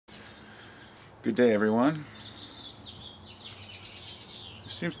Good day, everyone. There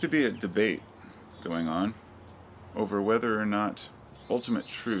seems to be a debate going on over whether or not ultimate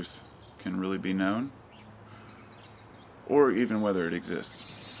truth can really be known, or even whether it exists.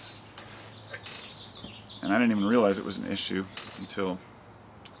 And I didn't even realize it was an issue until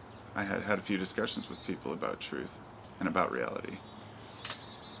I had had a few discussions with people about truth and about reality.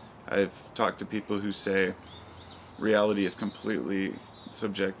 I've talked to people who say reality is completely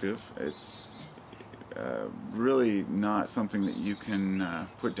subjective. It's really not something that you can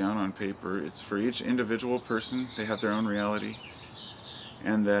put down on paper. It's for each individual person. They have their own reality,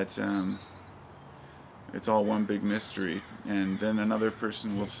 and that it's all one big mystery. And then another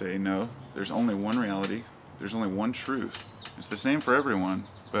person will say, no, there's only one reality, there's only one truth. It's the same for everyone,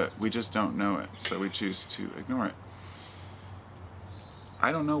 but we just don't know it, so we choose to ignore it.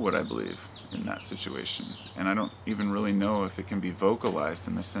 I don't know what I believe in that situation, and I don't even really know if it can be vocalized,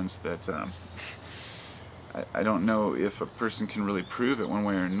 in the sense that I don't know if a person can really prove it one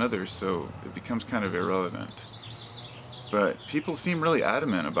way or another, so it becomes kind of irrelevant. But people seem really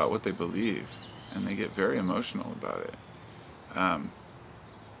adamant about what they believe, and they get very emotional about it.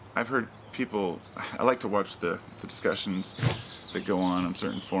 I've heard people, I like to watch the discussions that go on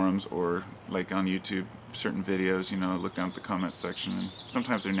certain forums, or like on YouTube, certain videos, look down at the comments section, and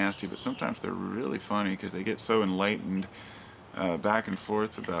sometimes they're nasty, but sometimes they're really funny because they get so enlightened back and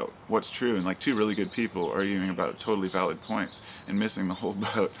forth about what's true, and like two really good people arguing about totally valid points and missing the whole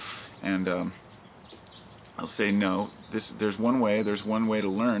boat. And I'll say, no, there's one way to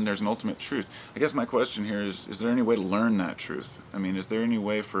learn, there's an ultimate truth. I guess my question here is there any way to learn that truth? I mean, is there any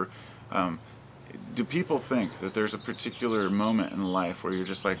way for, do people think that there's a particular moment in life where you're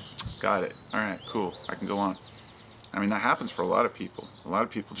just like, got it, alright, cool, I can go on? I mean, that happens for a lot of people. A lot of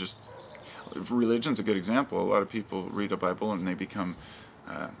people just, religion's a good example. A lot of people read a Bible and they become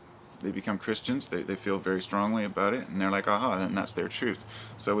Christians. They feel very strongly about it, and they're like, aha, and that's their truth.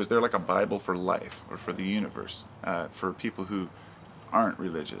 So is there like a Bible for life, or for the universe, for people who aren't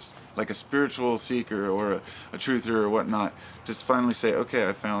religious, like a spiritual seeker or a truther or whatnot, just finally say, okay,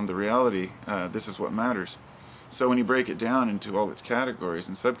 I found the reality, this is what matters. So when you break it down into all its categories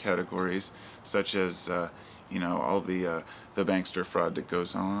and subcategories, such as all the bankster fraud that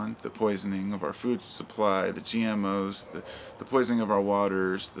goes on, the poisoning of our food supply, the GMOs, the poisoning of our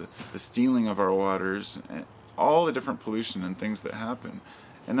waters, the stealing of our waters, and all the different pollution and things that happen.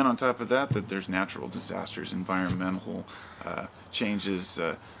 And then on top of that, there's natural disasters, environmental changes.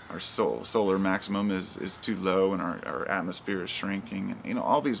 Our solar maximum is too low, and our atmosphere is shrinking, and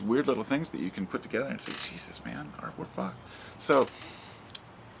all these weird little things that you can put together and say, Jesus, man, we're fucked. So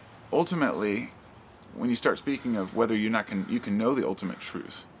ultimately, when you start speaking of whether you can know the ultimate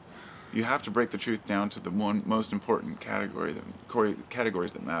truth, you have to break the truth down to the one most important categories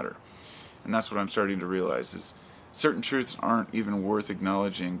that matter. And that's what I'm starting to realize, is certain truths aren't even worth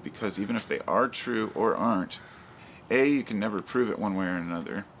acknowledging, because even if they are true or aren't, A, you can never prove it one way or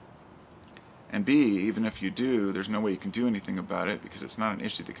another, and B, even if you do, there's no way you can do anything about it, because it's not an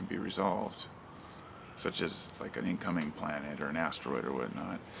issue that can be resolved, such as like an incoming planet or an asteroid or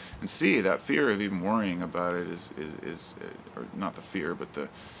whatnot. And C, that fear of even worrying about it is or not the fear, but the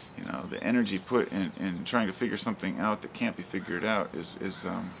energy put in trying to figure something out that can't be figured out is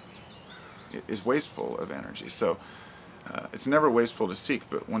wasteful of energy. So it's never wasteful to seek,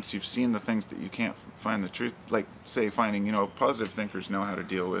 but once you've seen the things that you can't find the truth, like say finding, positive thinkers know how to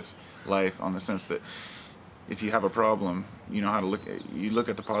deal with life, on the sense that if you have a problem, you know how to look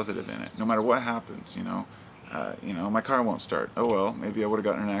at the positive in it, no matter what happens. My car won't start. Oh well, maybe I would have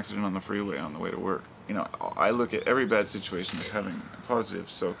gotten in an accident on the freeway on the way to work. I look at every bad situation as having a positive.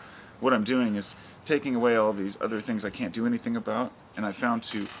 So what I'm doing is taking away all these other things I can't do anything about, and I found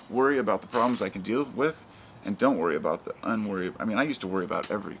to worry about the problems I can deal with, and don't worry about the unworry. I mean, I used to worry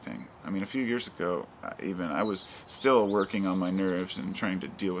about everything. I mean, a few years ago, I was still working on my nerves and trying to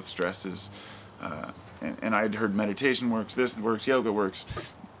deal with stresses. And I'd heard meditation works, this works, yoga works.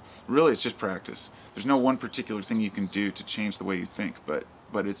 Really, it's just practice. There's no one particular thing you can do to change the way you think, but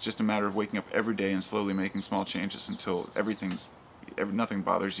it's just a matter of waking up every day and slowly making small changes until nothing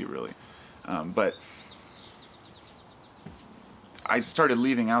bothers you, really. But I started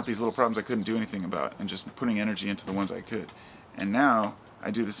leaving out these little problems I couldn't do anything about, and just putting energy into the ones I could. And now I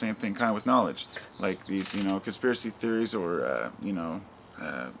do the same thing kind of with knowledge, like these conspiracy theories, or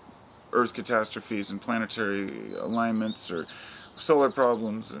Earth catastrophes and planetary alignments, or solar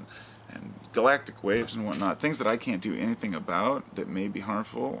problems, and galactic waves and whatnot, things that I can't do anything about, that may be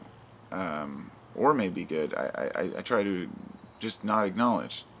harmful or may be good. I try to just not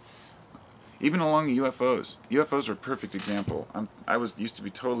acknowledge. Even along the UFOs. UFOs are a perfect example. I used to be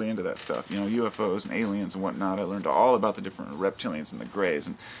totally into that stuff. You know, UFOs and aliens and whatnot. I learned all about the different reptilians and the greys.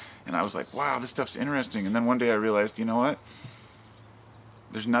 And I was like, wow, this stuff's interesting. And then one day I realized, you know what?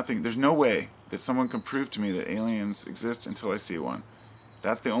 There's no way that someone can prove to me that aliens exist until I see one.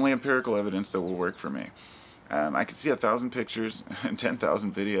 That's the only empirical evidence that will work for me. I could see 1,000 pictures and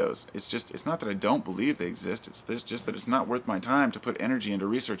 10,000 videos. It's not that I don't believe they exist. It's just that it's not worth my time to put energy into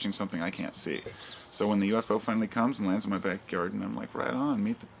researching something I can't see. So when the UFO finally comes and lands in my backyard, and I'm like, right on,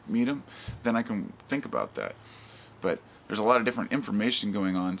 meet him, then I can think about that. But there's a lot of different information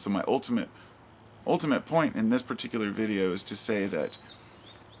going on. So my ultimate point in this particular video is to say that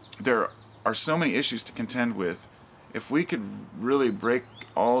there are so many issues to contend with. If we could really break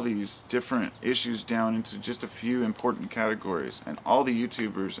all these different issues down into just a few important categories, and all the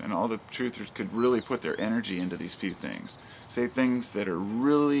YouTubers and all the truthers could really put their energy into these few things, say things that are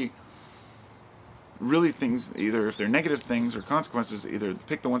really things, either if they're negative things or consequences, either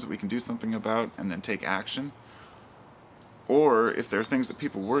pick the ones that we can do something about and then take action, or if there are things that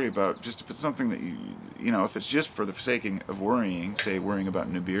people worry about, just if it's something that you know, if it's just for the sake of worrying, say worrying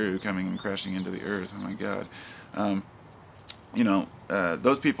about Nibiru coming and crashing into the earth, oh my god, you know,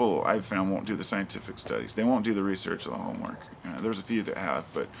 those people I've found won't do the scientific studies. They won't do the research or the homework. There's a few that have,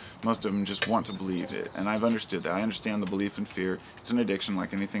 but most of them just want to believe it. And I've understood that. I understand the belief in fear. It's an addiction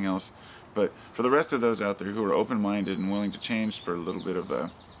like anything else. But for the rest of those out there who are open-minded and willing to change for a little bit of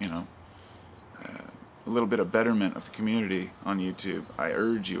a, you know, a little bit of betterment of the community on YouTube, I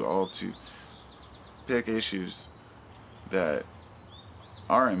urge you all to pick issues that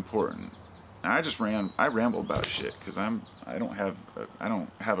are important. Now, I ramble about shit because I don't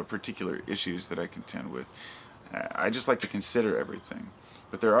have a particular issues that I contend with. I just like to consider everything.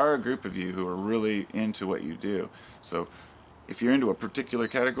 But there are a group of you who are really into what you do. So if you're into a particular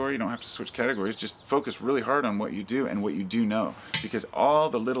category, you don't have to switch categories. Just focus really hard on what you do and what you do know. Because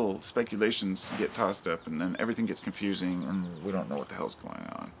all the little speculations get tossed up and then everything gets confusing and we don't know what the hell's going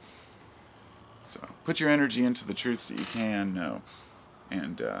on. So put your energy into the truths that you can know.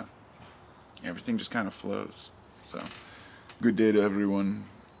 And everything just kind of flows. So good day to everyone.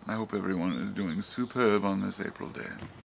 I hope everyone is doing superb on this April day.